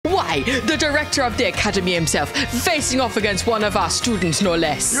I, the director of the academy himself, facing off against one of our students, no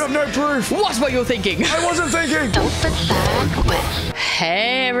less. You have no proof. What's what you're thinking? I wasn't thinking.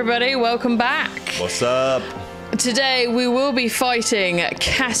 Hey, everybody, welcome back. What's up? Today we will be fighting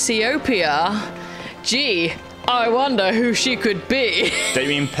Cassiopeia. Gee, I wonder who she could be. Don't you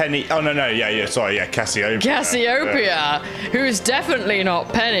mean Penny? Oh, no, yeah, sorry, yeah, Cassiopeia. Cassiopeia, who's definitely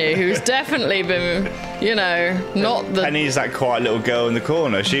not Penny, who's definitely been, you know, not the... Penny's that quiet little girl in the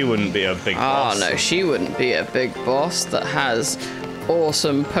corner. She wouldn't be a big boss. Oh, no, she wouldn't be a big boss that has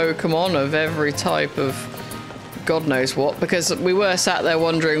awesome Pokemon of every type of God knows what, because we were sat there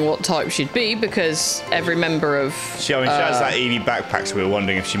wondering what type she'd be, because every member of... She has that Eevee backpack, so we were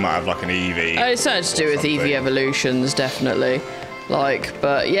wondering if she might have like an Eevee. It's something to do with Eevee evolutions, definitely.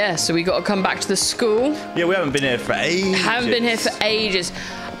 But yeah, so we got to come back to the school. Yeah, we haven't been here for ages.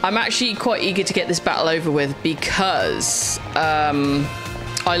 I'm actually quite eager to get this battle over with, because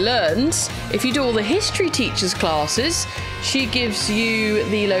I learned if you do all the history teachers classes, she gives you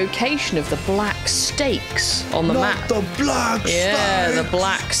the location of the black stakes on the map. The black stakes. Yeah, the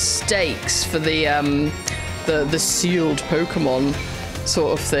black stakes for the sealed Pokemon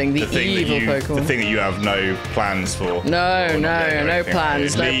sort of thing. The evil Pokemon. The thing that you have no plans for. No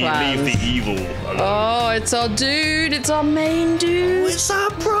plans. Leave the evil alone. Oh, it's our dude. It's our main dude. Oh, it's our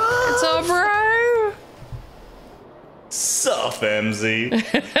bro. It's our bro. Sup, MZ.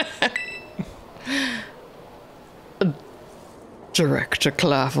 Director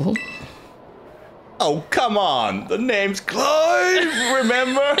Clavell. Oh, come on. The name's Clive,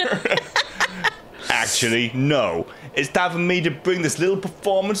 remember? Actually, no. It's time for me to bring this little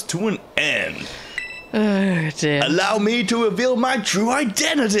performance to an end. Oh, dear. Allow me to reveal my true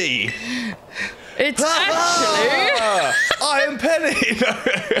identity. It's actually... I am Penny.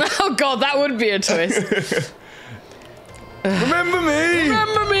 Oh, God, that would be a twist. Remember me?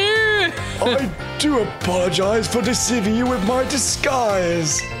 Remember me? I do apologize for deceiving you with my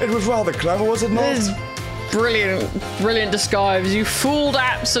disguise. It was rather clever, was it not? This brilliant disguise. You fooled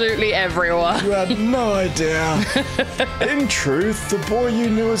absolutely everyone. You had no idea. In truth, the boy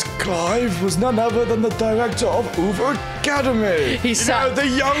you knew as Clive was none other than the director of WHO Academy. The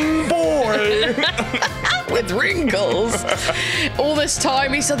young boy. With wrinkles. All this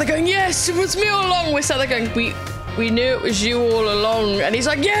time, he sat there going, yes, it was me all along. We sat there going, we knew it was you all along. And he's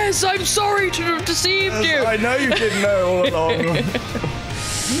like, yes, I'm sorry to have deceived you. I know you didn't know all along.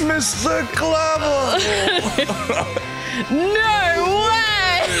 Mr. Clavell. No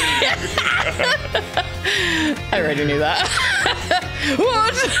way. I already knew that.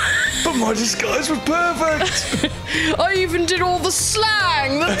 What? But my disguise was perfect. I even did all the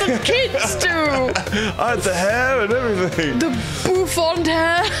slang that the kids do. I had the hair and everything. The bouffant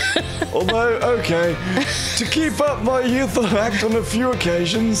hair. Although, okay, to keep up my youthful act on a few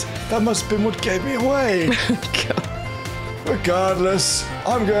occasions, that must have been what gave me away. God. Regardless,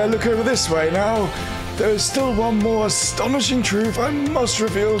 I'm going to look over this way now. There is still one more astonishing truth I must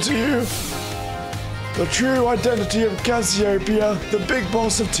reveal to you. The true identity of Cassiopeia, the big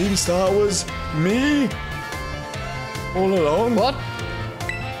boss of Team Star, was me all along. What?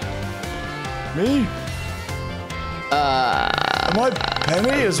 Me? Am I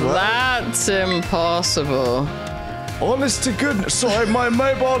Penny as well? That's impossible. Honest to goodness. Sorry, my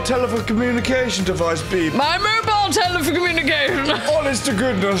mobile telephone communication device beeped. My mobile telephone communication. Honest to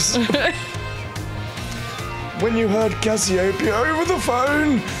goodness. When you heard Cassiopeia over the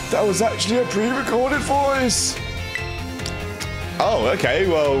phone, that was actually a pre-recorded voice. Oh, okay,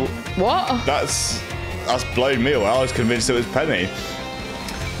 well... What? That's blown me away. I was convinced it was Penny.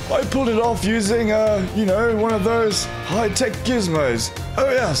 I pulled it off using, one of those high-tech gizmos. Oh,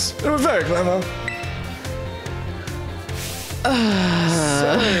 yes, it was very clever.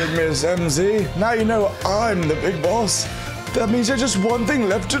 Sorry, Miss MZ. Now you know I'm the big boss. That means there's just one thing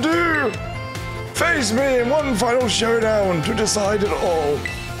left to do. Face me in one final showdown to decide it all.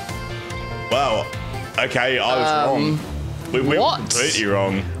 Well, okay, I was wrong. We were completely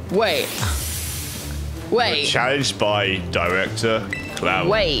wrong. Wait. We're challenged by Director Clavell.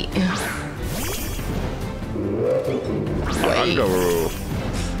 Wait.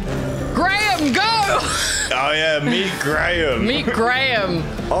 Graham, go! Oh yeah, meet Graham. Meet Graham.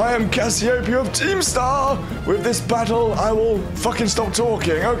 I am Cassiopeia of Team Star. With this battle, I will fucking stop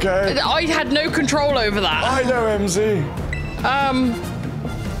talking, okay? I had no control over that. I know, MZ.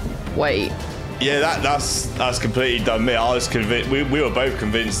 Wait. Yeah, that's completely done me. I was convinced. We were both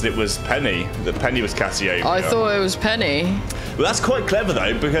convinced it was Penny. That Penny was Cassiopeia. I thought it was Penny. Well, that's quite clever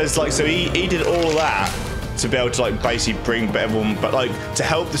though, because so he did all of that to be able to basically bring everyone, but to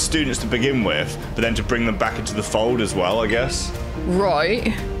help the students to begin with, but then to bring them back into the fold as well, I guess.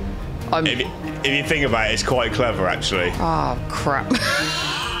 Right. If you think about it, it's quite clever, actually. Oh, crap.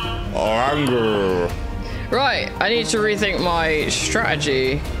 Orango. Right, I need to rethink my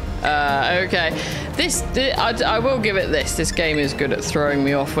strategy. Okay. I will give it this. This game is good at throwing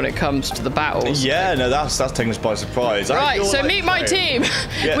me off when it comes to the battles. Yeah, no, that's taking us by surprise. Right, so meet my team.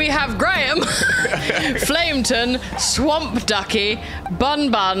 Yeah. We have Graham, Flameton, Swamp Ducky,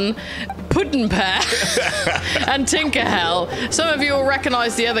 Bun Bun, Puddin' Pear, and Tinkerhell. Some of you will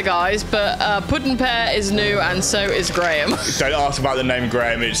recognise the other guys, but Puddin' Pear is new, and so is Graham. Don't ask about the name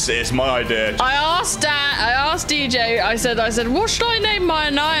Graham. It's my idea. I asked DJ. I said, what should I name my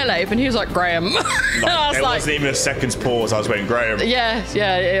Annihilate? And he was like, Graham. And I was it wasn't even a second's pause. I was waiting, Graham.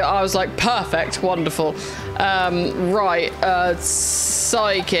 Yeah. I was like, perfect, wonderful. Right,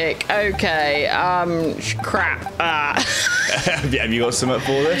 psychic. Okay. Crap. Have you got something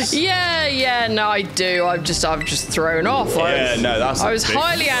for this? Yeah. No, I do. I've just thrown off. I was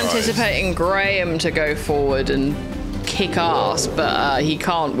highly anticipating Graham to go forward and kick ass, but he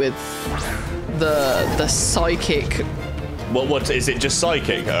can't with the psychic. What is it? Just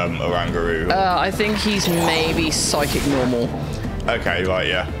psychic, Orangaroo? I think he's maybe psychic normal. Okay, right,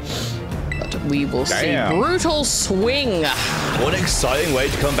 yeah. But we will see. Brutal swing. What an exciting way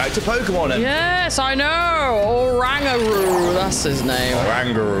to come back to Pokemon. Yes, I know. Orangaroo, that's his name.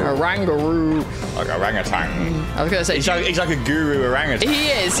 Orangaroo. Like orangutan. I was gonna say he's like a guru orangutan. He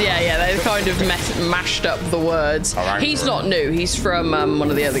is, yeah. They've kind of mashed up the words. Orangaroo. He's not new. He's from one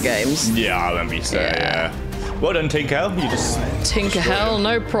of the other games. Yeah, I remember you saying. Yeah. Well done, Tinkerhell. You just Tinkerhell,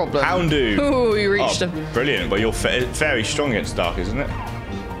 no problem. Houndoom. Ooh, you reached him. Brilliant. Well, you're very strong against Dark, isn't it?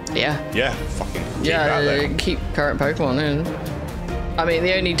 Yeah. Yeah. Fucking. Keep current Pokemon in. I mean,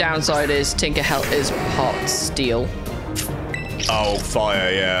 the only downside is Tinkerhell is part Steel. Oh,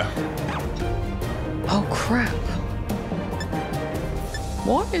 fire, yeah. Oh crap!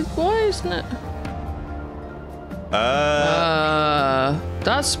 Why isn't it?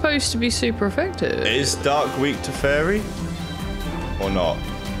 That's supposed to be super effective. Is Dark weak to Fairy? Or not?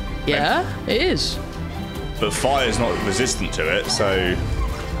 Yeah, it is. But Fire's not resistant to it, so...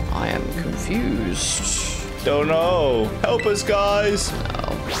 I am confused. Don't know. Help us, guys.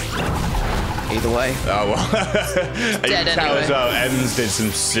 Oh. Either way. Oh, well. Dead anyway. As well, Ems did some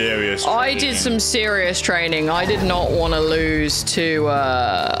serious training. I did some serious training. I did not want to lose to...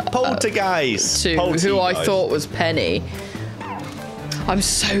 Poltergeist. Who I thought was Penny. I'm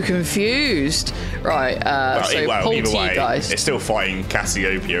so confused. Right, so Poltergeist. It's still fighting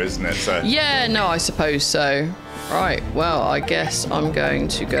Cassiopeia, isn't it? So. Yeah, no, I suppose so. Right, well, I guess I'm going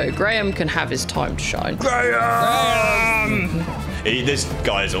to go. Graham can have his time to shine. Graham! This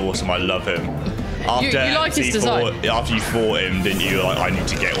guy is awesome. I love him. You like his design. After you fought him, didn't you? Like, I need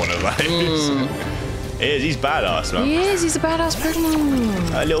to get one of those. He's badass, man. He is. He's a badass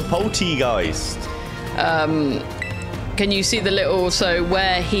Pokemon. A little Poltergeist. Can you see the little, so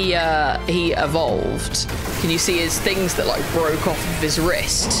where he evolved, can you see his things that like broke off of his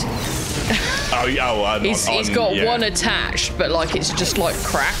wrist? He's got one attached, but like it's just like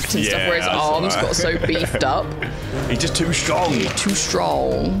cracked and stuff, where his arms got so beefed up. He's just too strong. Too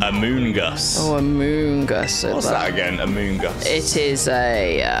strong. A Moongus. Oh, a Moongus. What's that again? A Moongus. It is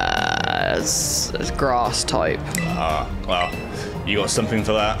a grass type. Well, you got something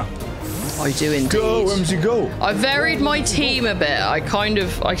for that. I do indeed. Go, Wimsy, go. I varied my team a bit.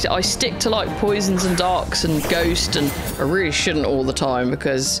 I stick to like poisons and darks and ghost, and I really shouldn't all the time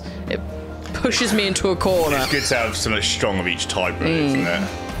because it pushes me into a corner. It's good to have something strong of each type, really, isn't it?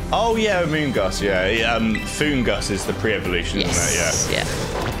 Oh yeah, Moongus, yeah. Foongus is the pre-evolution, isn't it? Yeah.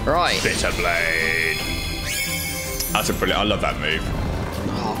 Right. Bitter Blade. That's a brilliant. I love that move.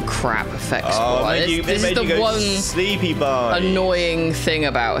 Oh crap! Effects. Oh, this is the one sleepy boy. Annoying thing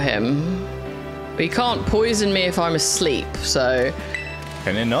about him. But he can't poison me if I'm asleep, so...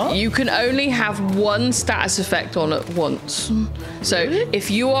 Can it not? You can only have one status effect on at once. So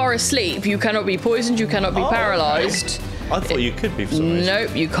if you are asleep, you cannot be poisoned, you cannot be paralyzed. Okay. I thought you could be for some reason.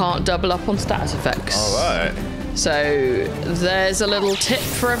 Nope, you can't double up on status effects. All right. So there's a little tip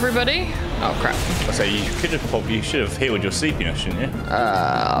for everybody. Oh crap! So you should have healed your sleepiness, shouldn't you?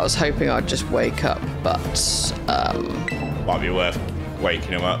 I was hoping I'd just wake up, but might be worth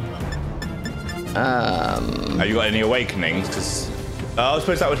waking him up. Have you got any awakenings? Because I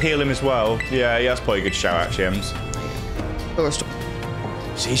suppose that would heal him as well. Yeah, that's probably a good shout, actually, Ems.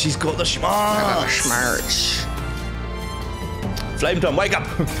 See, she's got the smarts. Flameton, wake up!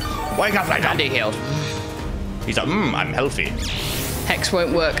 Wake up, Flameton! And he healed. He's like, I'm healthy. Hex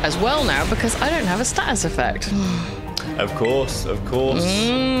won't work as well now because I don't have a status effect. Of course. Go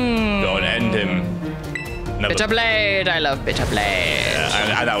and end him. Bitter blade. I love bitter blade.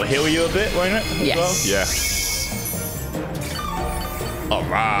 And that will heal you a bit, won't it? Yes. Well? Yeah. All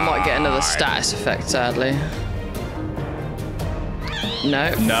right. Might get another status effect, sadly.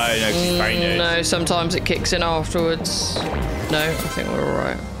 No. No, she's fainted. No, sometimes it kicks in afterwards. No, I think we're all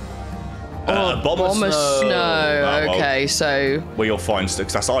right. Bomber snow. Okay, so. Well, you'll find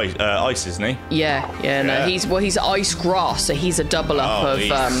because that's ice, isn't he? Yeah. No, he's ice grass, so he's a double up of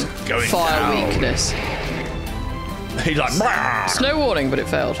fire down. weakness. He's like, Brah! Snow warning, but it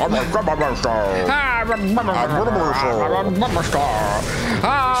failed. I'm a grubber star. That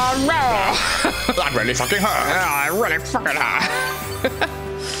really fucking hurt.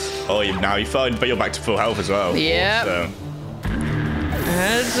 Oh, now you find, but you're back to full health as well. Yeah. So.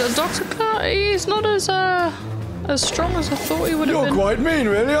 Dr. Clark, he's not as strong as I thought he would have been. You're quite mean,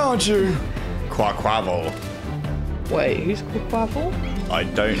 really, aren't you? Clavell. Wait, who's called Clavell? I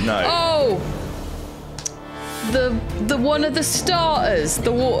don't know. Oh! The one of the starters,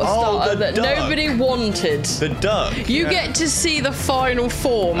 the water starter that duck. nobody wanted. The duck. You get to see the final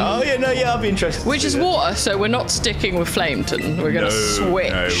form. Oh yeah, I'll be interested. Which is water, so we're not sticking with Flameton. We're gonna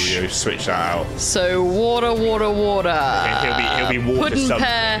switch. No, we'll switch that out. So water. He'll be water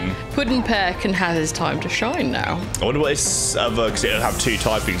Puddin' Pear can have his time to shine now. I wonder what this other, because it'll have two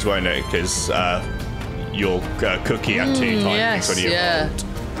typings, won't it? Because your cookie had two typings when you evolved.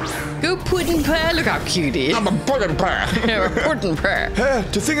 Go Puddin' Pear, look how cute he is. I'm a Puddin' Pear. You're a Puddin' Pear. Hey,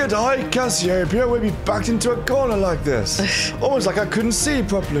 to think that I, Cassiopeia, would be backed into a corner like this. Almost like I couldn't see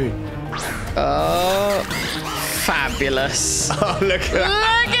properly. Oh, fabulous. Oh, look at that.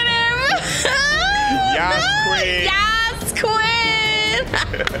 Look at him. Yes, queen.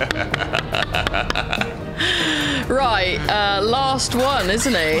 Right, last one,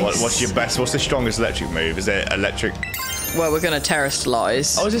 isn't he? What's your best? What's the strongest electric move? Is it electric? Well, we're going to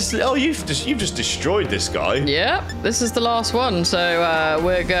terrestrialize. You've just destroyed this guy. Yep, this is the last one, so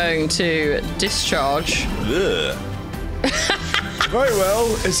we're going to discharge. Ugh. Very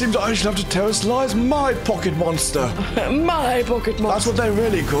well, it seems I should have to terrestrialize my pocket monster. My pocket monster. That's what they're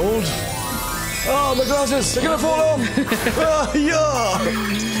really called. Oh, my glasses, they're gonna fall off. Yeah.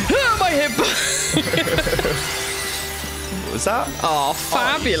 My hip. What's that? Oh,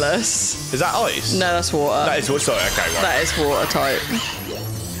 fabulous. Is that ice? No, that's water. That is water. Sorry, okay, right. That is water type.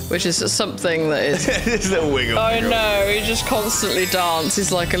 Which is something that is... This little wiggle. I know, he just constantly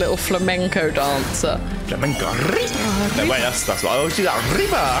dances like a little flamenco dancer. Flamenco. No, wait, that's what I always do that.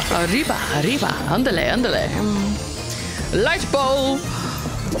 Arriba. Andale. Light bulb.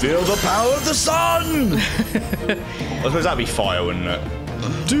 Feel the power of the sun. I suppose that'd be fire, wouldn't it?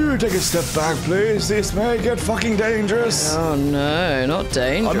 Do take a step back, please. This may get fucking dangerous. Oh no, not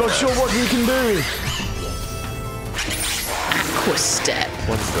dangerous. I'm not sure what we can do. Aqua step.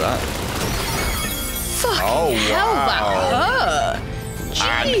 What's that? Fucking hell, that hurt.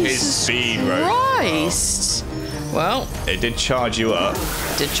 And his speed rose. Christ. Well, it did charge you up.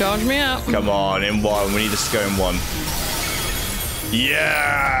 Did charge me up. Come on, in one. We need to go in one.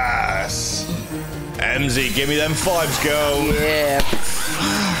 Yes. MZ, give me them fives, girl. Yeah.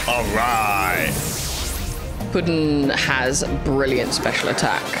 All right. Puddin' has brilliant special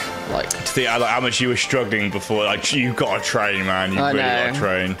attack. Like, To think how much you were struggling before. Like, you gotta train, man. You really gotta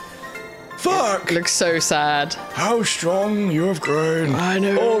train. Fuck! Looks so sad. How strong you have grown. I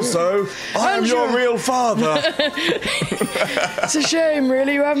know. Also, I am your real father. It's a shame,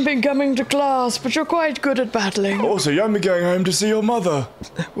 really. You haven't been coming to class, but you're quite good at battling. Also, you haven't been going home to see your mother.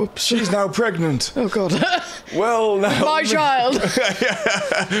 Whoops. She's now pregnant. Oh, God. Well, now... My child.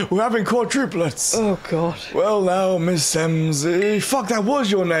 We're having quadruplets. Oh, God. Well, now, Miss MZ. Fuck, that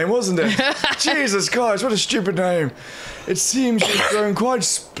was your name, wasn't it? Jesus Christ, what a stupid name. It seems you've grown quite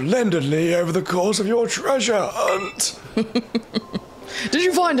splendidly over the course of your treasure hunt. Did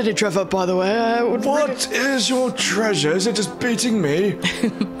you find any, Trevor, by the way? What is your treasure? Is it just beating me?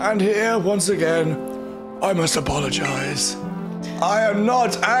 And here, once again, I must apologize. I am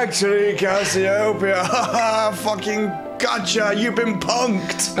not actually Cassiopeia. Fucking gotcha, you've been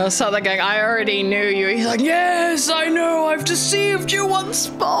punked. I saw that going, I already knew you. He's like, yes, I know, I've deceived you once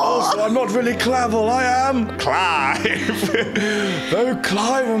more. Also, I'm not really Clavell, I am Clive. Though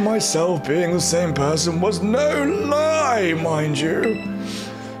Clive and myself being the same person was no lie, mind you.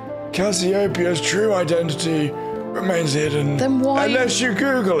 Cassiopeia's true identity remains hidden. Then why? Unless you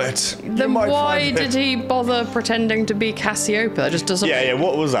Google it. Then why did he bother pretending to be Cassiopeia? That just doesn't. Yeah.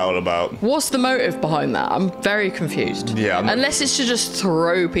 What was that all about? What's the motive behind that? I'm very confused. Yeah. Unless it's to just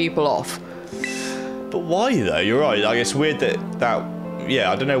throw people off. But why though? You're right. Like it's weird that. Yeah,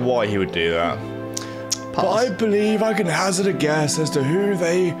 I don't know why he would do that. But I believe I can hazard a guess as to who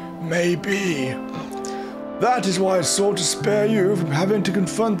they may be. That is why I sought to spare you from having to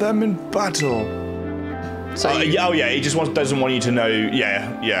confront them in battle. So he just doesn't want you to know.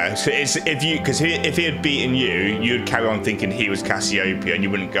 Yeah. So if he had beaten you, you'd carry on thinking he was Cassiopeia, and you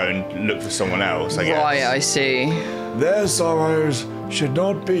wouldn't go and look for someone else. I guess. Right, I see. Their sorrows should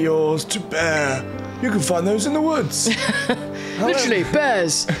not be yours to bear. You can find those in the woods. Literally,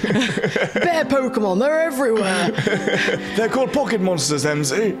 bears. Bear Pokemon, they're everywhere. They're called pocket monsters,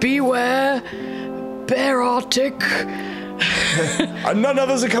 MZ. Beware, Bear Arctic. And none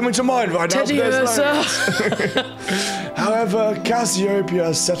others are coming to mind right now. Teddy Ursa. However, Cassiopeia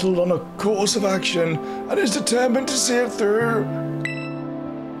has settled on a course of action and is determined to see it through.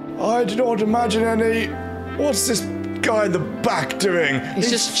 I do not imagine any... What's this guy in the back doing? He's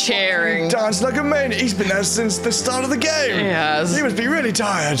just cheering. He danced like a man. He's been there since the start of the game. He has. He must be really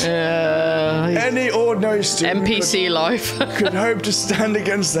tired. Any ordinary student NPC life. could hope to stand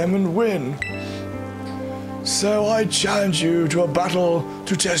against them and win. So I challenge you to a battle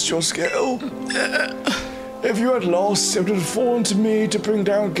to test your skill. If you had lost, it would have fallen to me to bring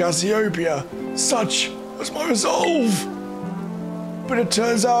down Cassiopeia. Such was my resolve. But it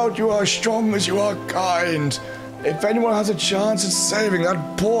turns out you are strong as you are kind. If anyone has a chance at saving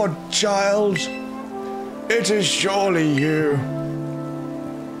that poor child, it is surely you.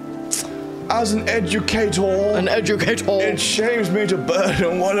 As an educator, it shames me to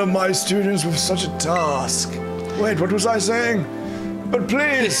burden one of my students with such a task. Wait, what was I saying? But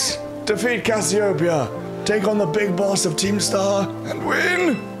please, defeat Cassiopeia, take on the big boss of Team Star, and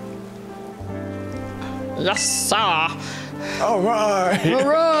win! Yes, sir. All right.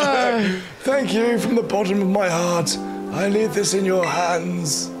 Thank you from the bottom of my heart. I leave this in your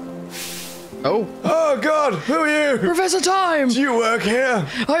hands. Oh God, who are you? Professor Time! Do you work here?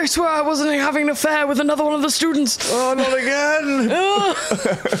 I swear I wasn't having an affair with another one of the students. Oh, not again!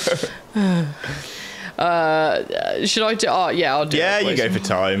 Should I do... Oh, yeah, I'll do it. Yeah, you go for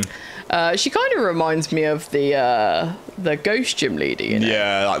Time. She kind of reminds me of the ghost gym leader, you know?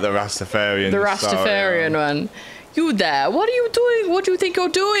 Yeah, like the Rastafarian. The Rastafarian one. You there, what are you doing? What do you think you're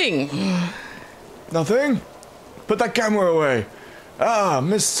doing? Nothing. Put that camera away.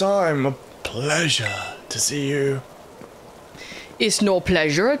 Miss Time, a pleasure to see you. It's no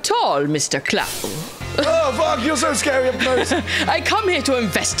pleasure at all, Mr. Clavell. Oh, fuck, you're so scary up close. I come here to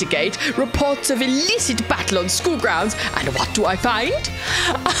investigate reports of illicit battle on school grounds, and what do I find?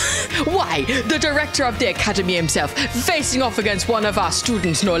 Why, the director of the academy himself, facing off against one of our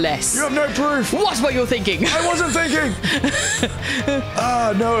students, no less. You have no proof. What were you thinking? I wasn't thinking.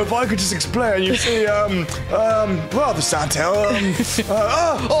 No, if I could just explain, you see, rather sad tale.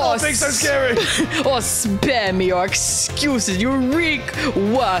 Things so scary. Oh, spare me your excuses. You reek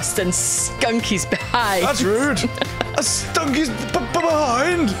worse than skunkies behind. That's rude. A stunky's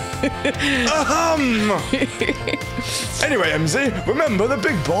behind. Anyway, MZ, remember the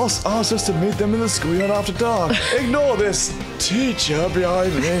big boss asked us to meet them in the schoolyard after dark. Ignore this teacher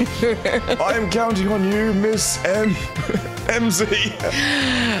behind me. I am counting on you, Miss MZ.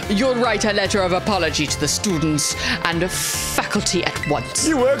 You'll write a letter of apology to the students and faculty at once.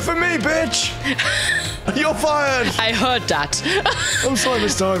 You work for me, bitch. You're fired. I heard that. I'm sorry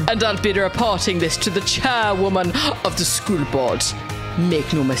this time. And I'll be reporting this to the chairwoman of the school board.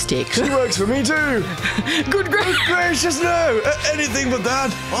 Make no mistake. She works for me too. Good gracious, no. Anything but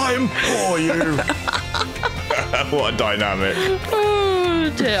that. I'm for you. What a dynamic.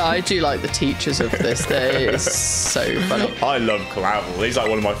 Oh dear, I do like the teachers of this. They're so funny. I love Clavell. He's like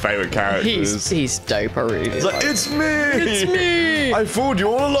one of my favourite characters. He's dope, I really He's like, it's me. It's me. I fooled you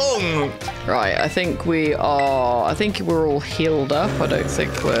all along. Right, I think we're all healed up. I don't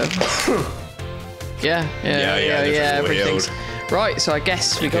think we're... Yeah, everything's... Healed. Right, so I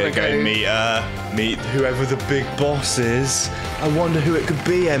guess we gotta go meet whoever the big boss is. I wonder who it could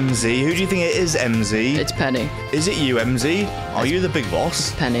be, MZ. Who do you think it is, MZ? It's Penny. Is it you, MZ? Are you the big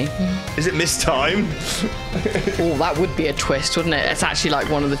boss? Penny. Is it Miss Time? Oh, that would be a twist, wouldn't it? It's actually like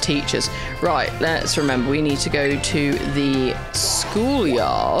one of the teachers. Right, let's remember, we need to go to the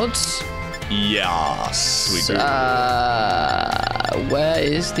schoolyard. Yes, we do. Where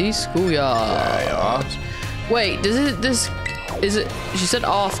is the schoolyard? There you are. Wait, is it? She said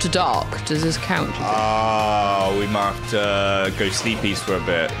after dark. Does this count? Oh, we might have to go sleepies for a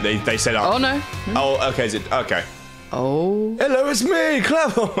bit. They said. Oh no. Oh, okay. Is it okay? Oh. Hello, it's me,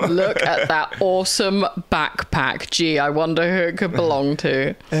 Clavell. Look at that awesome backpack. Gee, I wonder who it could belong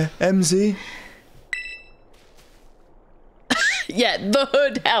to. MZ. Yeah, the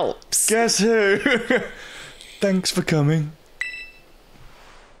hood helps. Guess who? Thanks for coming.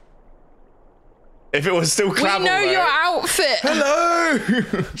 If it was still Clavell, we know your outfit. Hello.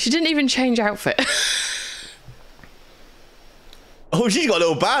 She didn't even change outfit. Oh, she's got a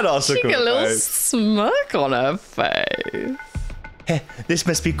little badass look on her face. She got a little smirk on her face. This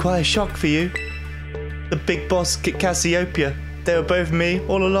must be quite a shock for you. The big boss, Cassiopeia. They were both me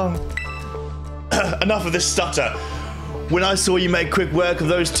all along. Enough of this stutter. When I saw you make quick work of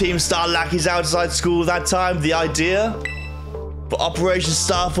those Team Star lackeys outside school that time, the idea for Operation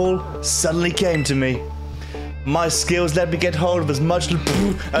Starfall suddenly came to me. My skills let me get hold of as much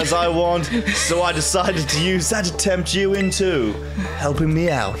as I want, so I decided to use that to tempt you into helping me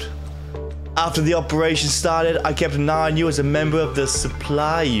out. After the operation started, I kept an eye on you as a member of the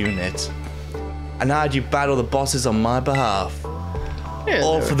supply unit, and I had you battle the bosses on my behalf.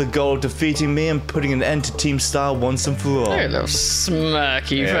 All for the goal of defeating me and putting an end to Team Star once and for all. A little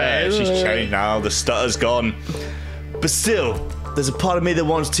smirky face. She's changed now. The stutter's gone. But still, there's a part of me that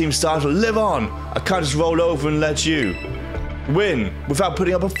wants Team Star to live on. I can't just roll over and let you win without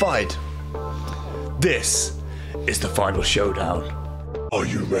putting up a fight. This is the final showdown. Are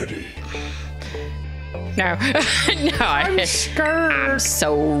you ready? No. No. I'm scared. I'm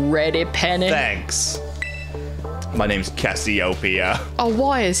so ready, Penny. Thanks. My name's Cassiopeia. Oh,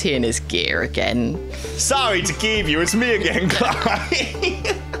 why is he in his gear again? Sorry to keep you. It's me again,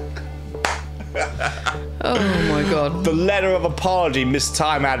 Clive. Oh my god. The letter of apology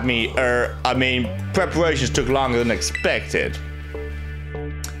mistime had me, preparations took longer than expected.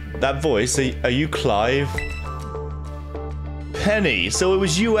 That voice, are you Clive? Penny, so it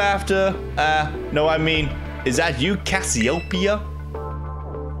was you after, is that you, Cassiopeia?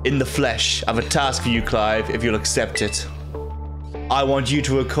 In the flesh, I've a task for you, Clive, if you'll accept it. I want you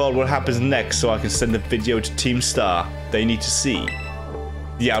to record what happens next so I can send the video to Team Star. They need to see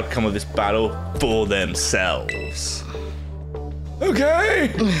the outcome of this battle for themselves.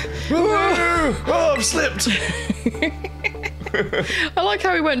 Okay. Oh, I've slipped. I like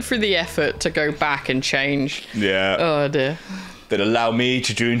how he went through the effort to go back and change. Yeah. Oh dear. Then allow me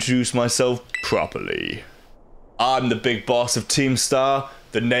to introduce myself properly. I'm the big boss of Team Star.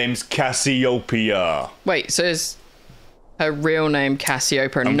 The name's Cassiopeia. Wait, so is her real name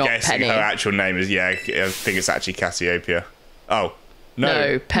Cassiopeia, I'm not guessing Penny? her actual name is, I think it's actually Cassiopeia. Oh, no.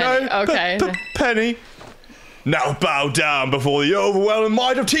 No, Penny. Okay. Penny. Now bow down before the overwhelming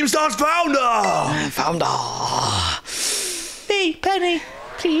might of Team Star's founder. Me, Penny,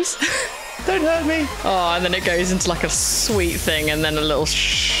 please. Don't hurt me. Oh, and then it goes into like a sweet thing and then a little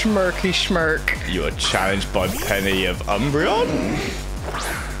smirky smirk. You are challenged by Penny of Umbreon.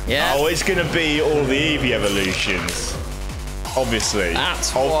 Yeah. Oh, it's going to be all the Eevee evolutions. Obviously.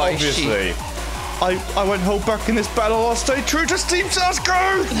 That's why obviously. I won't hold back in this battle. I'll stay true to Team Star's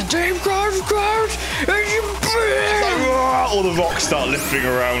growth. Team growth. All the rocks start lifting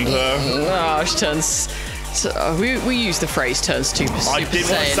around her. Oh, she turns... So, we use the phrase turns super Saiyan. I didn't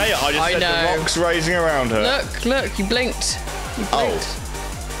want to say it. I just said the rocks raising around her. Look, you blinked. Oh.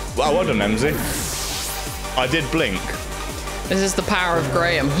 Well, well done, Emsy. I did blink. This is the power of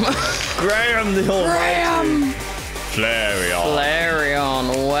Graham. Graham the Almighty. Graham! Flareon.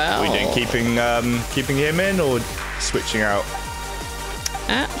 Well. We doing keeping him in or switching out?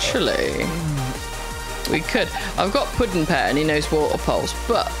 Actually, we could. I've got Puddin' Pear and he knows Water Pulse,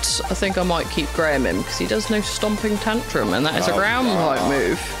 but I think I might keep Graham in because he does know Stomping Tantrum and that is a ground type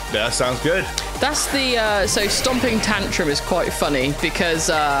move. Yeah, that sounds good. That's the, so Stomping Tantrum is quite funny because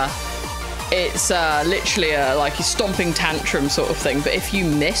it's literally like a Stomping Tantrum sort of thing, but if you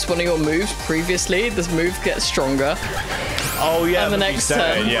miss one of your moves previously, this move gets stronger. Oh yeah, the next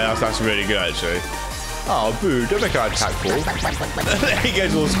turn. Yeah, that's really good actually. Oh, boo, don't make our attack ball. He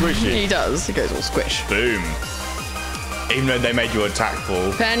goes all squishy. He does, he goes all squish. Boom. Even though they made you attack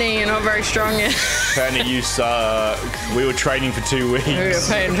ball. Penny, you're not very strong yet. Penny, you suck. We were training for 2 weeks. We were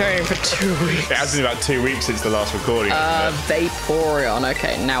training for 2 weeks. It has been about 2 weeks since the last recording. Vaporeon.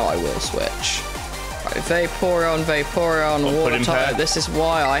 Okay, now I will switch. Right, Vaporeon, Water type. This is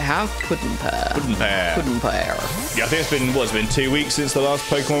why I have Puddin' Pear. Puddin' Pear. Yeah, I think it's been 2 weeks since the last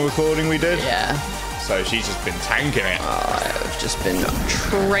Pokemon recording we did. Yeah. So she's just been tanking it. I've just been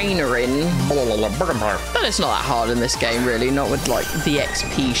trainering. But it's not that hard in this game, really. Not with, like, the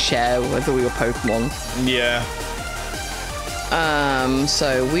XP share with all your Pokemon. Yeah.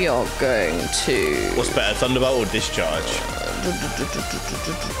 So we are going to... What's better, Thunderbolt or Discharge?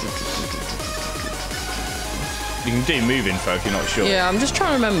 You can do move info if you're not sure. Yeah, I'm just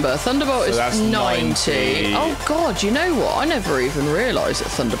trying to remember. Thunderbolt is 90. Oh, God, you know what? I never even realised that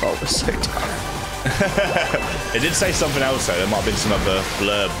Thunderbolt was so tough. It did say something else though. There might have been some other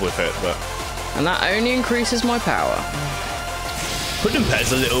blurb with it, but... And that only increases my power. Puddin'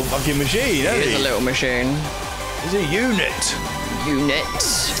 Pear's a little fucking machine, isn't he? He is a little machine. He's a unit. unit.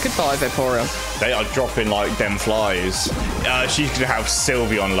 Goodbye, Vaporeon. They are dropping like them flies. She's going to have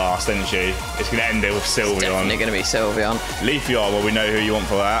Sylveon last, isn't she? It's going to end it with Sylveon. Definitely going to be Sylveon. Leafeon, well, we know who you want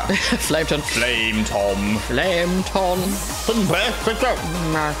for that. Flameton. Flameton. Flameton.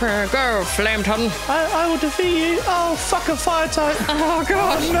 Go, Flameton. I will defeat you. Oh, fuck a fire type. Oh,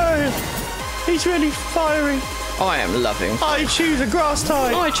 God. Oh, no. He's really fiery. I am loving. I choose a grass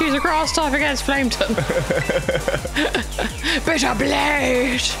type. I choose a grass type against Flameton. Bitter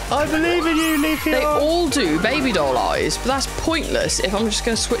blade. I believe in you, Leafeon. They all do baby doll eyes, but that's pointless if I'm just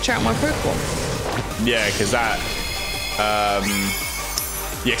going to switch out my Pokemon. Yeah, because that. Yeah,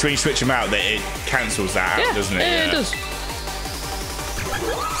 because when you switch them out, it cancels that out, doesn't it? Yeah, it does.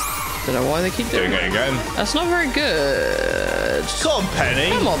 Don't know why they keep doing it again. That's not very good. Come on,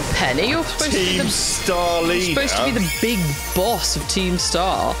 Penny. Come on, Penny. You're supposed Team to be Star leader. You're supposed to be the big boss of Team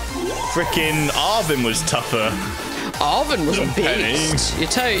Star. Frickin' Arvin was tougher. Arvin was a Penny. beast.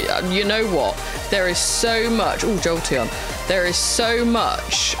 You know what? There is so much. Oh, Jolteon. There is so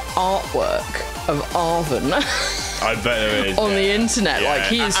much artwork of Arvin. I bet there is. On the internet. Yeah. Like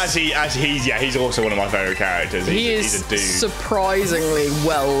he's also one of my favourite characters. He's a dude. Surprisingly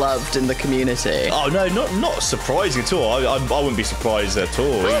well loved in the community. Oh no, not surprising at all. I wouldn't be surprised at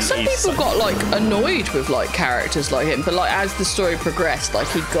all. Well, some people got like annoyed with like characters like him, but like as the story progressed, like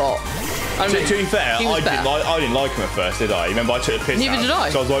he got. To be fair, I didn't like him at first, did I? Remember, I took the piss Neither out. did I.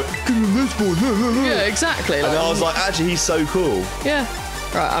 So I was like, give him this boy. Yeah, exactly. And I was like, actually, he's so cool. Yeah.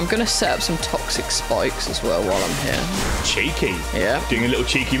 Right, I'm going to set up some toxic spikes as well while I'm here. Cheeky. Yeah. Doing a little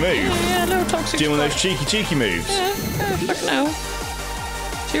cheeky move. Yeah, a little toxic Doing one of those cheeky moves. Yeah, fuck no.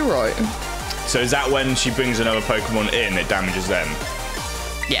 You're right. So is that when she brings another Pokemon in, it damages them?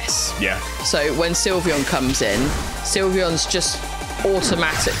 Yes. Yeah. So when Sylveon comes in, Sylveon's just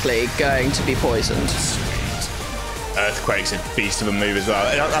automatically going to be poisoned. Earthquake's a beast of a move as well.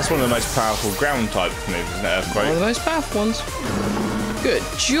 That's one of the most powerful ground type moves, isn't it? Earthquake. One of the most powerful ones. Good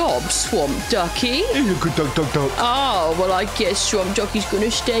job, Swamp Ducky. Good duck. Oh, well, I guess Swamp Ducky's going to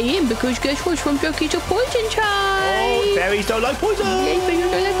stay in because guess what? Swamp Ducky's a poison type. Oh, fairies don't like poison. Yeah, fairies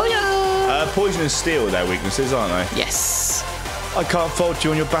don't like poison. Poison and steel are their weaknesses, aren't they? Yes. I can't fault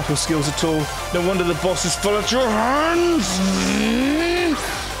you on your battle skills at all. No wonder the boss is full at your hands.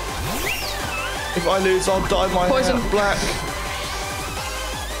 If I lose, I'll dye my Poison. hair black.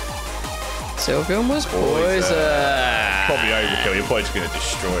 Sylveon was poison. Probably overkill. You're probably just going to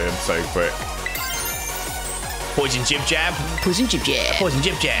destroy him so quick. Poison Jib Jab. Poison Jib Jab. Poison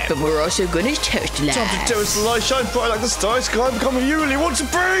Jib Jab. But we're also going to toast life. Time to toast the light, shine bright like the starry sky, become who you really want to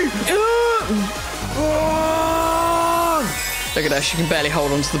be. Look at her, she can barely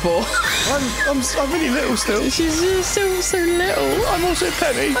hold on to the ball. I'm really little still. She's still so little. I'm also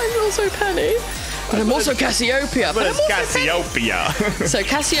Penny. I'm also Penny. But I'm also Cassiopeia. But it's Cassiopeia. So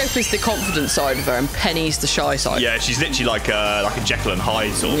Cassiopeia's the confident side of her, and Penny's the shy side. Yeah, she's literally like a Jekyll and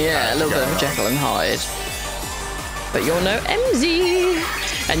Hyde sort of. Yeah, a little bit of Jekyll and Hyde. But you're no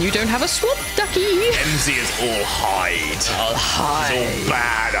MZ, and you don't have a Swamp Ducky. MZ is all Hyde. All Hyde. It's all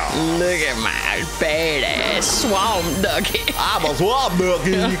bad. Look at my badass Swamp Ducky. I'm a Swamp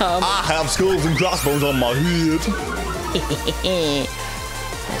Ducky. I have skulls and crossbones on my head.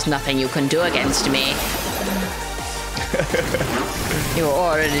 There's nothing you can do against me. You're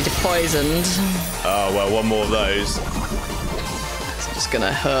already poisoned. Oh, well, one more of those. It's just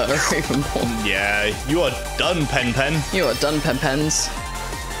gonna hurt her even more. Yeah, you are done, Pen. You are done, Pen.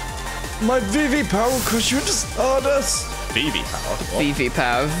 My VV power cause you just stardust. VV power? What? VV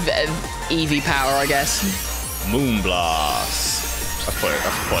power. EV power, I guess. Moonblast. That's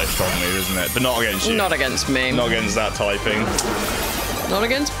quite a strong move, isn't it? But not against you. Not against me. Not against that typing. Not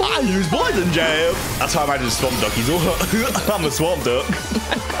against me. I use Poison Jab. That's how I imagine Swamp Ducky's all. I'm a Swamp Duck.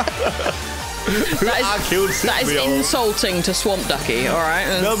 That is insulting to Swamp Ducky, alright?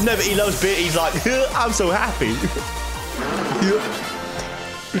 No, never. He loves beer. He's like, I'm so happy.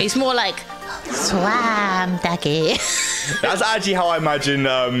 He's more like, Swamp Ducky. That's actually how I imagine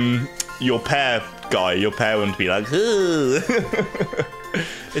your pair guy, your parent, be like,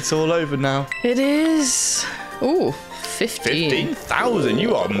 it's all over now. It is. Ooh, 15,000.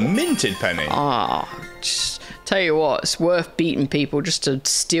 You are minted, Penny. Ah, just tell you what, it's worth beating people just to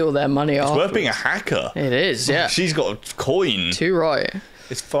steal their money off. It's worth being a hacker. It is, yeah. She's got a coin. Too right.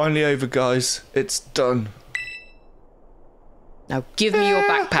 It's finally over, guys. It's done. Now give me your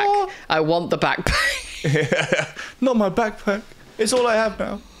backpack. I want the backpack. Not my backpack. It's all I have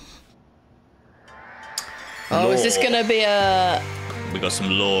now. Oh, lore. Is this gonna be a... We got some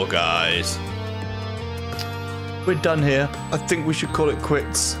lore, guys. We're done here. I think we should call it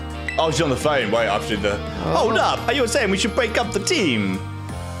quits. Oh, she's on the phone. Wait, after the... Hold up. You were saying we should break up the team.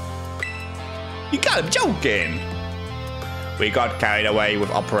 You gotta be joking. We got carried away with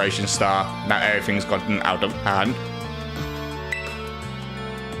Operation Star. Now everything's gotten out of hand.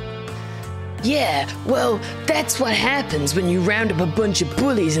 Yeah, well, that's what happens when you round up a bunch of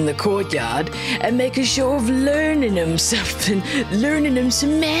bullies in the courtyard and make a show of learning them something, learning them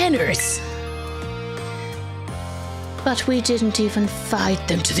some manners. But we didn't even fight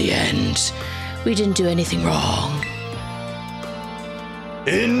them to the end. We didn't do anything wrong.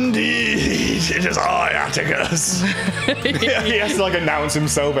 Indeed, it is I, Atticus. He has to like announce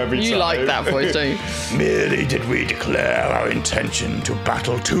himself every time. You like that voice, don't you? Merely did we declare our intention to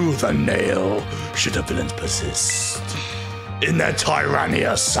battle tooth and nail should the villains persist in their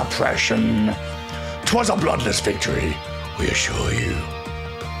tyrannous suppression. 'Twas a bloodless victory, we assure you.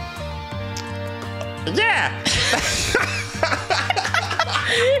 Yeah.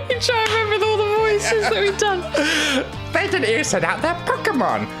 You try and remember all the voices that we've done. They didn't even send out their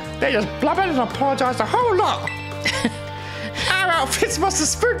Pokemon. They just blubbered and apologized a whole lot. Our outfits must have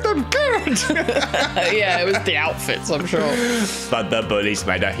spooked them good. Yeah, it was the outfits, I'm sure. But the bullies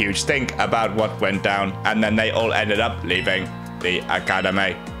made a huge stink about what went down, and then they all ended up leaving the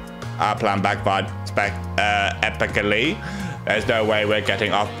academy. Our plan backfired epically. There's no way we're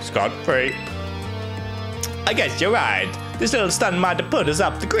getting off scot-free. I guess you're right. This little stunt might have put us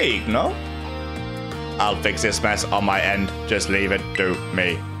up the creek, no? I'll fix this mess on my end. Just leave it to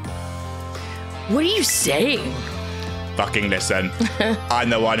me. What are you saying? Fucking listen. I'm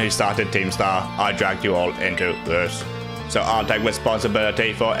the one who started Team Star. I dragged you all into this. So I'll take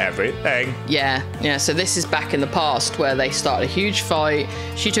responsibility for everything. Yeah, so this is back in the past where they started a huge fight.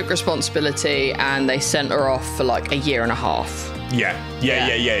 She took responsibility and they sent her off for like a year and a half. Yeah.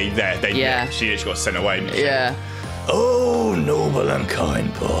 She just got sent away. Yeah. Oh, noble and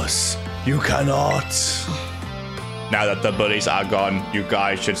kind boss. You cannot. Now that the bullies are gone, you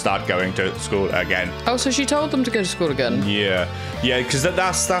guys should start going to school again. Oh, so she told them to go to school again? Yeah, because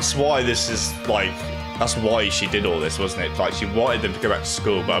that's why this is like, that's why she did all this, wasn't it? Like she wanted them to go back to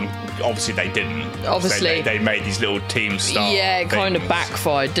school, but obviously they didn't. Obviously. They made these little Team Star Yeah, it kind of things.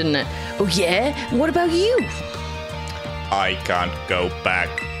 backfired, didn't it? Oh yeah? What about you? I can't go back.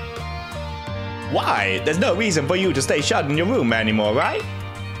 Why? There's no reason for you to stay shut in your room anymore, right?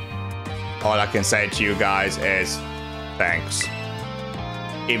 All I can say to you guys is thanks.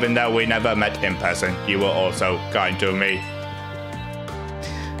 Even though we never met in person, you were also kind to me.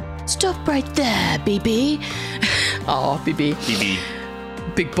 Stop right there, BB. Oh, BB. BB.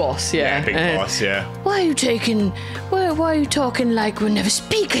 Big boss, yeah. Big boss, yeah. Why are you talking like we'll never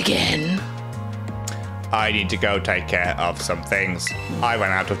speak again? I need to go take care of some things. I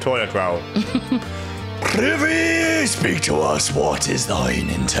ran out of toilet roll. Privy, speak to us. What is thine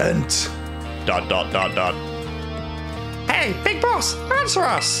intent? ... Hey, big boss, answer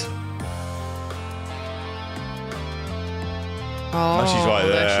us. Oh, she's right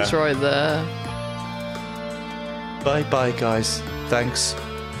there. She's right there. Bye, guys. Thanks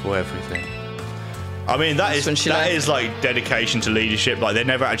for everything. I mean, that is like dedication to leadership. Like they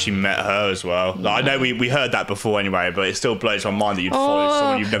never actually met her as well. Like, I know we heard that before anyway, but it still blows my mind that you'd follow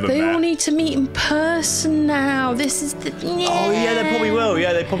someone you've never met. They all need to meet in person now. This is the... Oh yeah, they probably will.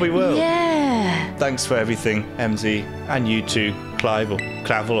 Yeah, they probably will. Yeah. Thanks for everything, MZ, and you too, Clive or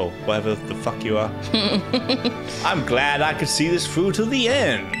Clavell or whatever the fuck you are. I'm glad I could see this through to the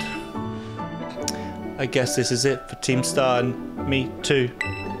end. I guess this is it for Team Star and me too.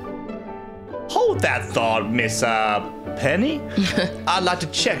 Hold that thought, Miss Penny. I'd like to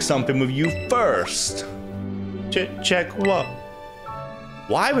check something with you first. Check what?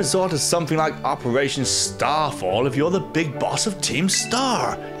 Why resort to something like Operation Starfall if you're the big boss of Team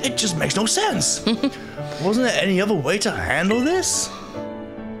Star? It just makes no sense. Wasn't there any other way to handle this?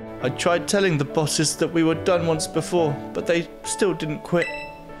 I tried telling the bosses that we were done once before, but they still didn't quit.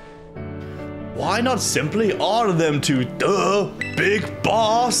 Why not simply order them to the big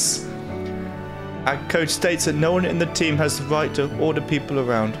boss? Our coach states that no one in the team has the right to order people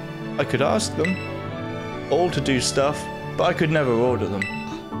around. I could ask them all to do stuff, but I could never order them.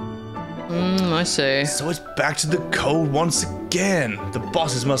 I see. So it's back to the code once again. The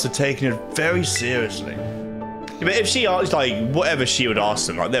bosses must have taken it very seriously. But if she asked, like, whatever she would ask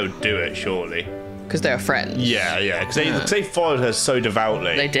them, like, they would do it, surely. Because they were friends. Yeah, because they followed her so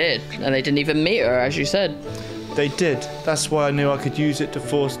devoutly. They did, and they didn't even meet her, as you said. They did. That's why I knew I could use it to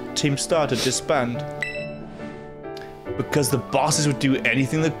force Team Star to disband. Because the bosses would do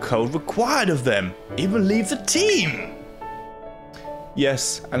anything the code required of them, even leave the team.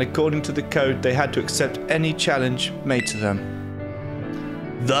 Yes, and according to the code, they had to accept any challenge made to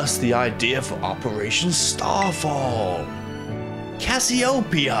them. Thus the idea for Operation Starfall.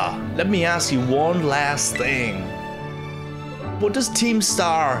 Cassiopeia, let me ask you one last thing. What does Team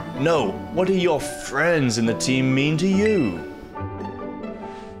Star, no, what do your friends in the team mean to you?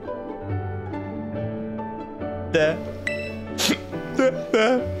 There.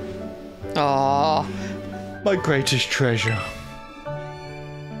 There. Aww. My greatest treasure.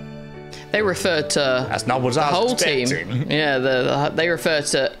 They refer to That's not what the I was whole expecting. team. Yeah, they refer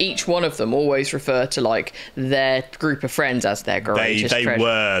to each one of them. Always refer to like their group of friends as their greatest They treasure.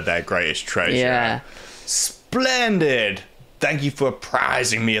 were their greatest treasure. Yeah. Splendid. Thank you for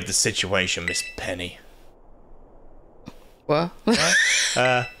apprising me of the situation, Miss Penny. What?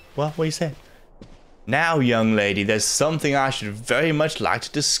 What you saying? Now, young lady, there's something I should very much like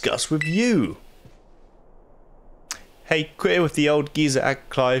to discuss with you. Hey, quit it with the old geezer act,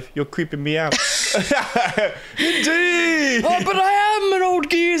 Clive. You're creeping me out. Indeed! Oh, but I am an old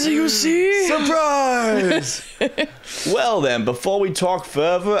geezer, you see. Surprise! Well then, before we talk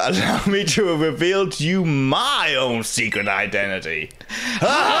further, allow me to reveal to you my own secret identity.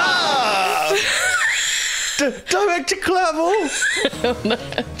 Director Clavell!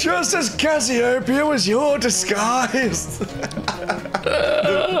 Just as Cassiopeia was your disguise.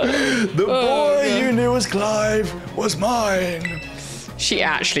 The boy you knew as Clive was mine. She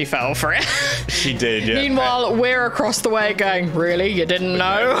actually fell for it. She did, yeah. Meanwhile, we're across the way going, really? You didn't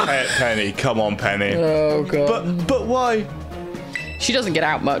know? Penny, come on, Penny. Oh, God. But why? She doesn't get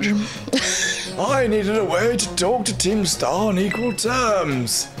out much. I needed a way to talk to Team Star on equal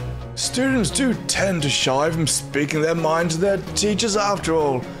terms. Students do tend to shy from speaking their mind to their teachers after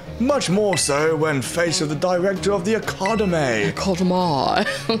all. Much more so when faced with the director of the academy. Kodamar.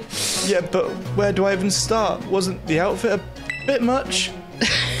 Yeah, but where do I even start? Wasn't the outfit a bit much?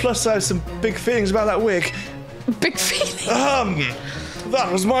 Plus I have some big feelings about that wig. Big feeling. That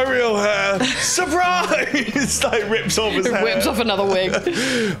was my real hair. Surprise! Like rips off his hair. Whips off another wig.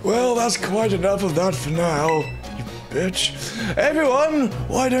 Well, that's quite enough of that for now, you bitch. Everyone,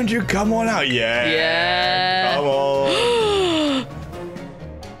 why don't you come on out? Yeah. Come on.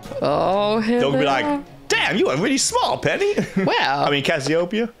 Oh, They'll be hello. like, damn, you are really smart, Penny. Well. I mean,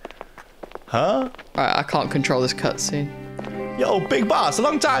 Cassiopeia. Huh? Alright, I can't control this cutscene. Yo, big boss, a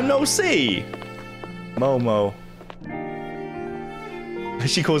long time no see. Momo.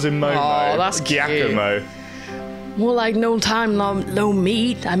 She calls him Momo. Oh, that's cute. Giacomo. More like no time, no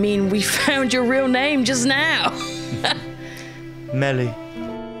meet. I mean, we found your real name just now. Melly.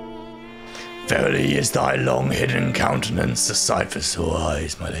 Verily is thy long hidden countenance a sight for sore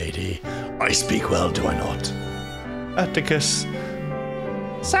eyes, my lady. I speak well, do I not? Atticus.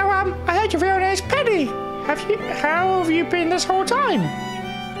 So, I heard your real name's Penny. How have you been this whole time?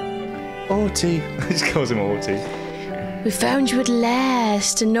 Orty. She calls him Orty. We found you at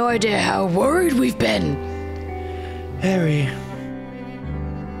last, and no idea how worried we've been. Harry.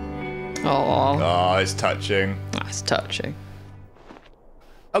 Oh, Oh, it's touching. that's touching.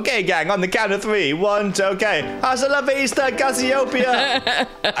 Okay, gang, on the count of 3. 1, 2, okay. Hasta la vista, Cassiopeia.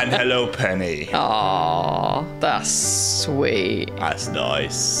 And hello, Penny. Oh, that's sweet. That's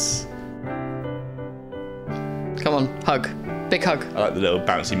nice. Come on, hug. Big hug. I like the little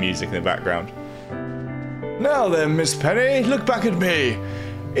bouncy music in the background. Now then, Miss Penny, look back at me.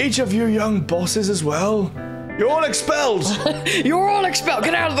 Each of you young bosses as well. You're all expelled. You're all expelled.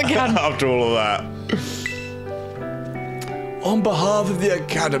 Get out of the gun. After all of that. On behalf of the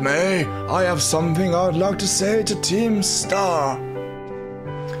Academy, I have something I'd like to say to Team Star.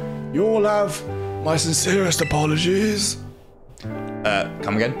 You all have my sincerest apologies.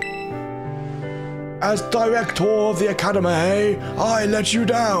 Come again? As director of the Academy, I let you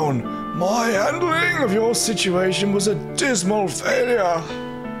down. My handling of your situation was a dismal failure.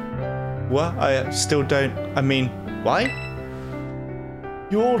 What? I still don't. I mean, why?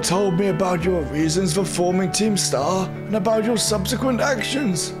 You all told me about your reasons for forming Team Star and about your subsequent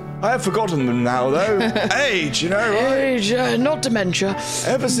actions. I have forgotten them now, though. Age, you know, right? Age, not dementia.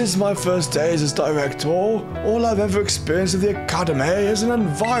 Ever since my first days as director, all I've ever experienced of the Academy is an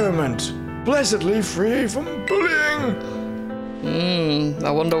environment blessedly free from bullying. I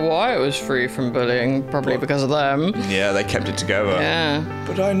wonder why it was free from bullying. Probably because of them. Yeah, they kept it together. Yeah.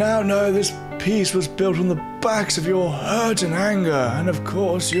 But I now know this peace was built on the backs of your hurt and anger, and of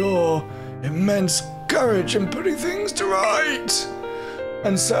course your immense courage in putting things to right.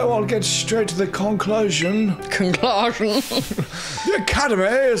 And so I'll get straight to the conclusion. Conclusion. The Academy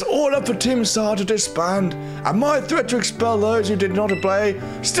is ordered for Team Star to disband, and my threat to expel those who did not obey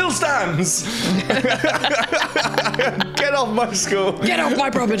still stands. Get off my school. Get off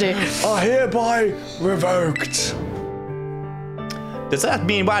my property. Are hereby revoked. Does that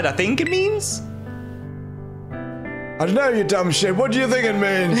mean what I think it means? I don't know, you dumb shit. What do you think it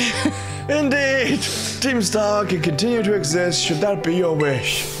means? Indeed, Team Star can continue to exist should that be your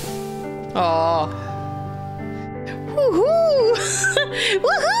wish. Aww. Woohoo!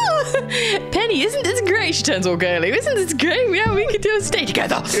 Woohoo! Penny, isn't this great? She turns all girly. Isn't this great? Yeah, we could do a stay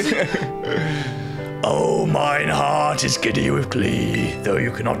together. Oh, mine heart is giddy with glee, though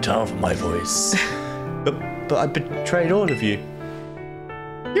you cannot tell from my voice. But I betrayed all of you.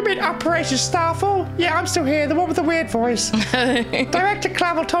 You mean Operation Starfall? Yeah, I'm still here, the one with the weird voice. Director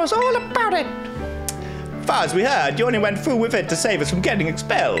Clavell told us all about it. Far as we heard, you only went through with it to save us from getting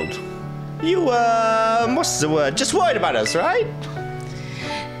expelled. You, what's the word? Just worried about us, right?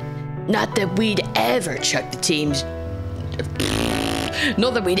 Not that we'd ever chuck the teams.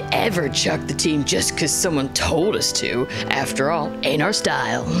 Not that we'd ever chuck the team just because someone told us to. After all, ain't our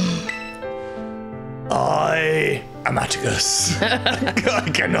style. I am Atticus. I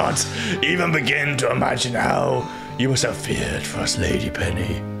cannot even begin to imagine how you must have feared for us, Lady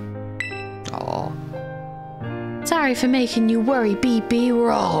Penny. Aw. Sorry for making you worry, BB.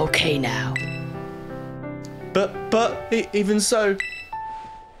 We're all okay now. But even so.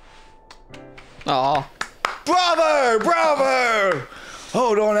 Aw. Bravo! Bravo!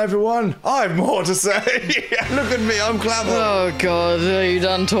 Hold on, everyone. I've more to say. Look at me, I'm Clavell. Oh, God. Are you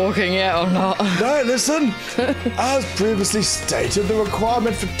done talking yet or not? No, listen. As previously stated, the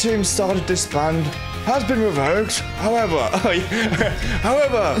requirement for Team Star to disband has been revoked. However,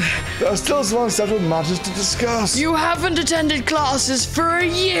 there are still some unsettled matters to discuss. You haven't attended classes for a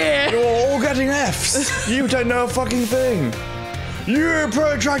year. You're all getting Fs. You don't know a fucking thing. You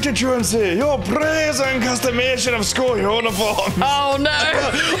protracted truancy, your praise and customization of school uniforms. Oh no!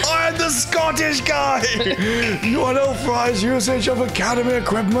 I'm the Scottish guy. Your unauthorized usage of academy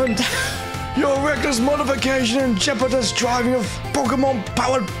equipment. Your reckless modification and jeopardous driving of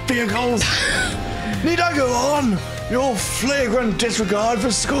Pokemon-powered vehicles. Need I go on? Your flagrant disregard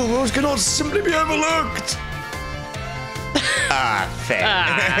for school rules cannot simply be overlooked.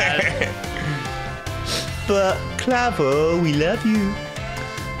 Fair. But Clavell, we love you.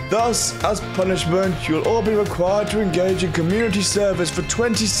 Thus, as punishment, you'll all be required to engage in community service for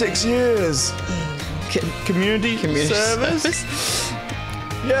 26 years. Community service?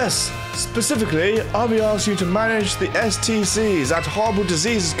 Yes, specifically, I'll be asking you to manage the STCs, that horrible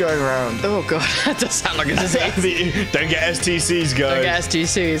disease going around. Oh god, that does sound like a disease. Don't get STCs going. Don't get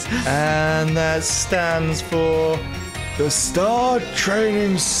STCs. And that stands for the Star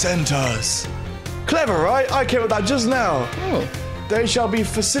Training Centers. Clever, right? I came up with that just now. Oh. They shall be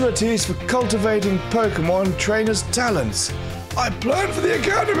facilities for cultivating Pokemon trainers' talents. I plan for the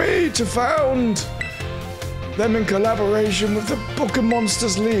Academy to found them in collaboration with the Pocket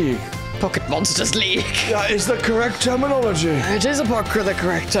Monsters League. Pocket Monsters League. That is the correct terminology. It is the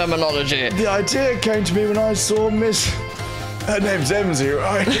correct terminology. The idea came to me when I saw Miss... Her name's Emsy,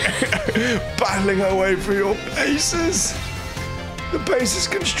 right? Battling her way through your bases. The base's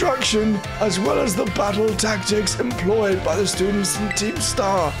construction, as well as the battle tactics employed by the students in Team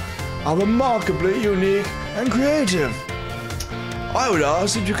Star, are remarkably unique and creative. I would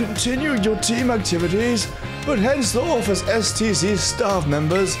ask that you continue your team activities, but henceforth as STC staff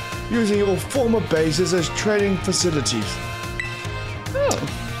members, using your former bases as training facilities.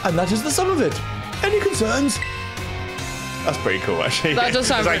 Oh. And that is the sum of it. Any concerns? That's pretty cool, actually. That does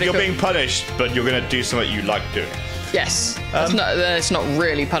sound it's like pretty you're cool. being punished, but you're going to do something you like doing. Yes. It's not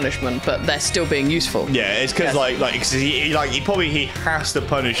really punishment, but they're still being useful. Yeah, it's because he has to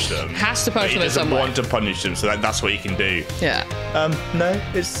punish them. Has to punish them in some He way. doesn't want to punish them, so that's what he can do. Yeah. No,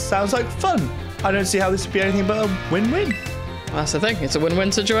 it sounds like fun. I don't see how this would be anything but a win-win. That's the thing. It's a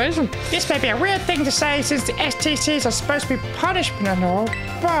win-win situation. This may be a weird thing to say since the STCs are supposed to be punishment and all,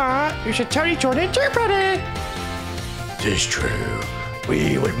 but you should totally join in too, buddy. Tis true.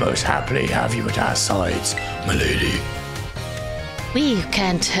 We would most happily have you at our sides, my lady. We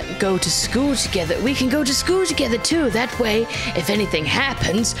can't go to school together. We can go to school together too. That way, if anything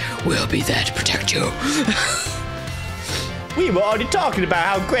happens, we'll be there to protect you. We were already talking about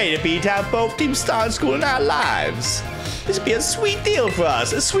how great it'd be to have both Team Star and school in our lives. This would be a sweet deal for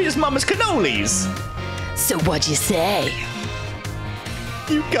us, as sweet as Mama's cannolis. So what'd you say?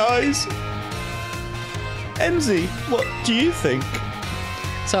 You guys. Emsy, what do you think?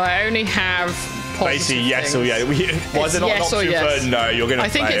 So I only have Basically, yes or yeah. Why is there not yes an or option yes. for no? You're going to I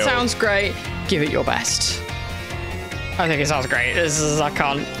think fail. it sounds great. Give it your best. I think it sounds great. I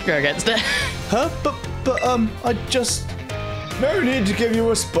can't go against it. Huh? But I just No need to give you a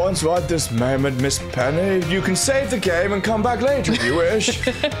response right this moment, Miss Penny. You can save the game and come back later if you wish.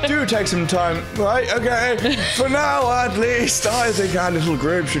 Do take some time, right? Okay. For now, at least, I think our little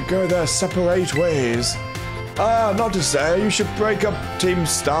group should go their separate ways. Not to say you should break up Team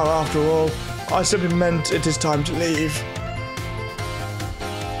Star after all. I simply meant it is time to leave.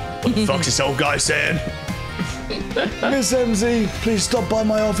 What the fuck's this old guy saying? Miss MZ, please stop by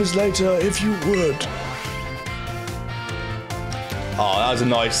my office later if you would. Oh, that was a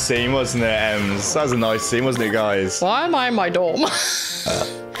nice scene, wasn't it, Ems? That was a nice scene, wasn't it, guys? Why am I in my dorm?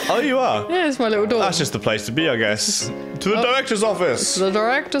 Oh, you are? Yeah, it's my little dorm. That's just the place to be, I guess. To the director's office. The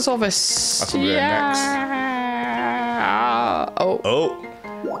director's office. That's what we're doing next. Oh.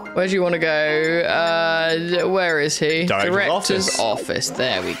 Where do you want to go? Where is he? Director's office.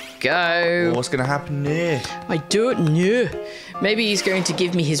 There we go. What's going to happen here? I don't know. Maybe he's going to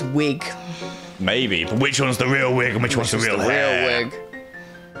give me his wig. Maybe, but which one's the real wig and which one's the real hair? wig.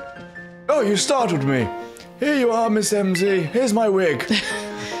 Oh, you startled me. Here you are, Miss MZ. Here's my wig.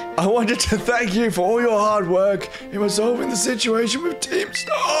 I wanted to thank you for all your hard work in resolving the situation with Team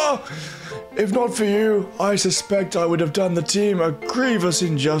Star. If not for you, I suspect I would have done the team a grievous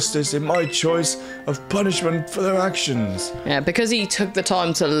injustice in my choice of punishment for their actions. Yeah, because he took the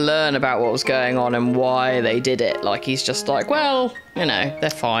time to learn about what was going on and why they did it. Like, he's just like, well, you know, they're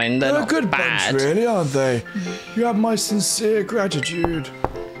fine. They're not a good bad. bunch, really, aren't they? You have my sincere gratitude.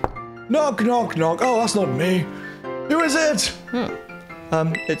 Knock, knock, knock. Oh, that's not me. Who is it?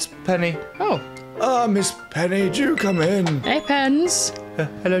 It's Penny. Oh. Miss Penny, do come in. Hey, Pens.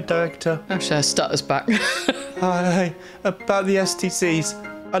 Hello, Director. Actually, I stutter's back. Hi. About the STCs,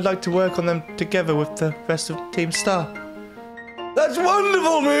 I'd like to work on them together with the rest of Team Star. That's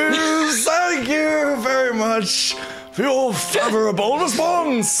wonderful news. Thank you very much for your favourable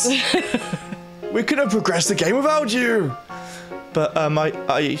response. We could have progressed the game without you. But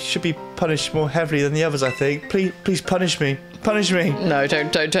I should be punished more heavily than the others, I think. Please punish me. Punish me. No,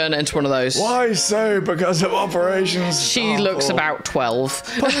 don't turn it into one of those. Why so? Because of Operation Starfall. She looks about 12.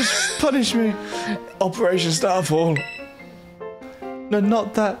 Punish me. Operation Starfall. No,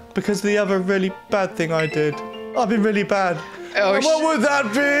 not that. Because of the other really bad thing I did. I've been really bad. Oh, what would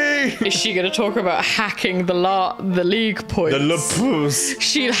that be? Is she going to talk about hacking the league points? The Lapus.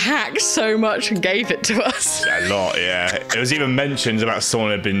 She hacked so much and gave it to us. A lot, yeah. It was even mentioned about someone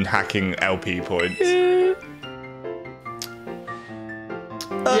had been hacking LP points.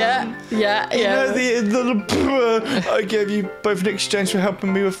 Yeah. You know, the I gave you both in exchange for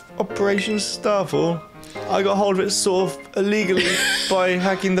helping me with Operation Starfall. I got hold of it sort of illegally by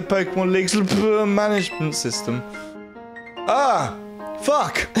hacking the Pokemon League's management system. Ah,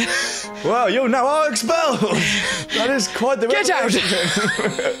 fuck. Well, you're now expelled. That is quite the revelation.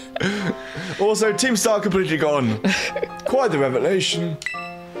 Get out. Also, Team Star completely gone. Quite the revelation.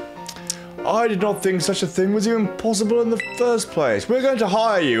 I did not think such a thing was even possible in the first place. We're going to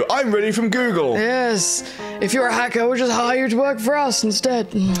hire you. I'm ready from Google. Yes. If you're a hacker, we'll just hire you to work for us instead.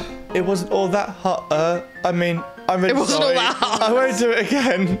 It wasn't all that hot. I mean, I'm really sorry. It wasn't all that hot. I won't do it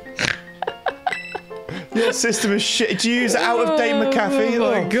again. Your system is shit. Do you use out-of-date McAfee?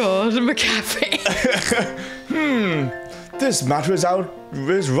 Oh my god, McAfee. This matter is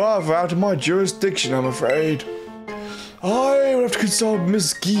rather out of my jurisdiction, I'm afraid. I will have to consult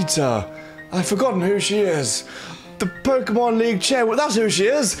Miss Geeta. I've forgotten who she is. The Pokemon League chair. Well, that's who she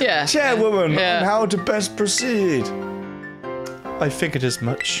is. Yeah. Chairwoman. Yeah. On how to best proceed. I figured as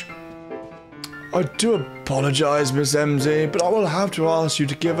much. I do apologise, Miss MZ, but I will have to ask you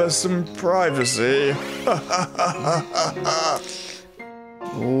to give us some privacy.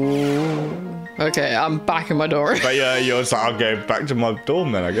 Ooh. Okay, I'm back in my dorm. But yeah, I'll go back to my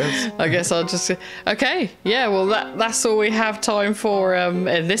dorm then, I guess. I guess I'll just... Okay, yeah, well, that's all we have time for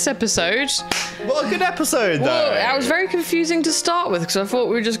in this episode. What a good episode, though. Well, that was very confusing to start with, because I thought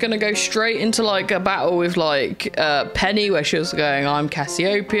we were just going to go straight into, like, a battle with, like, Penny, where she was going, I'm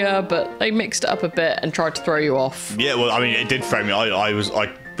Cassiopeia, but they mixed it up a bit and tried to throw you off. Yeah, well, I mean, it did throw me. I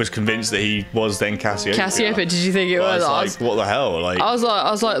was convinced that he was then Cassiopeia. Cassiopeia, did you think it was? I was like, what the hell? Like, I was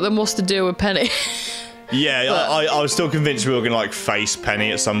like, then what's the deal with Penny? Yeah, I was still convinced we were gonna like face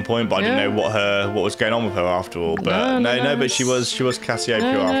Penny at some point, but I didn't know what was going on with her after all. But no, but she was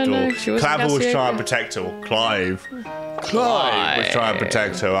Cassiopeia after all. Clavell was trying to protect her. Clive was trying to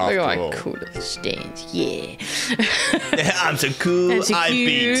protect her after all. Cool little stance, yeah. I'm so cool. I'm so I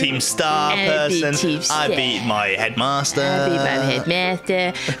beat Team Star person. I beat my headmaster.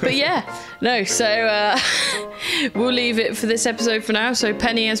 But yeah, no. So we'll leave it for this episode for now. So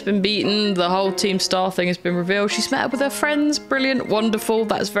Penny has been beaten. The whole Team Star thing has been revealed. She's met up with her friends. Brilliant, wonderful.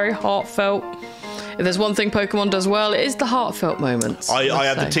 That's very heartfelt. If there's one thing Pokemon does well, it is the heartfelt moments. I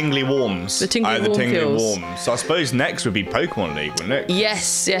have the tingly warms. The tingly I have the warm tingly feels. warms. So I suppose next would be Pokemon League, wouldn't it? Yes.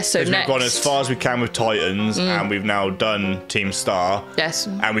 So next. We've gone as far as we can with Titans, and we've now done Team Star. Yes.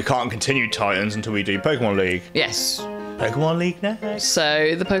 And we can't continue Titans until we do Pokemon League. Yes. Pokemon League next.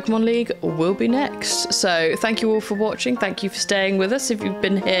 So the Pokemon League will be next. So thank you all for watching. Thank you for staying with us. If you've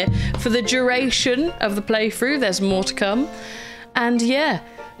been here for the duration of the playthrough, there's more to come. And yeah,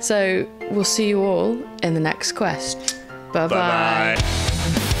 so we'll see you all in the next quest. Bye-bye. Bye-bye.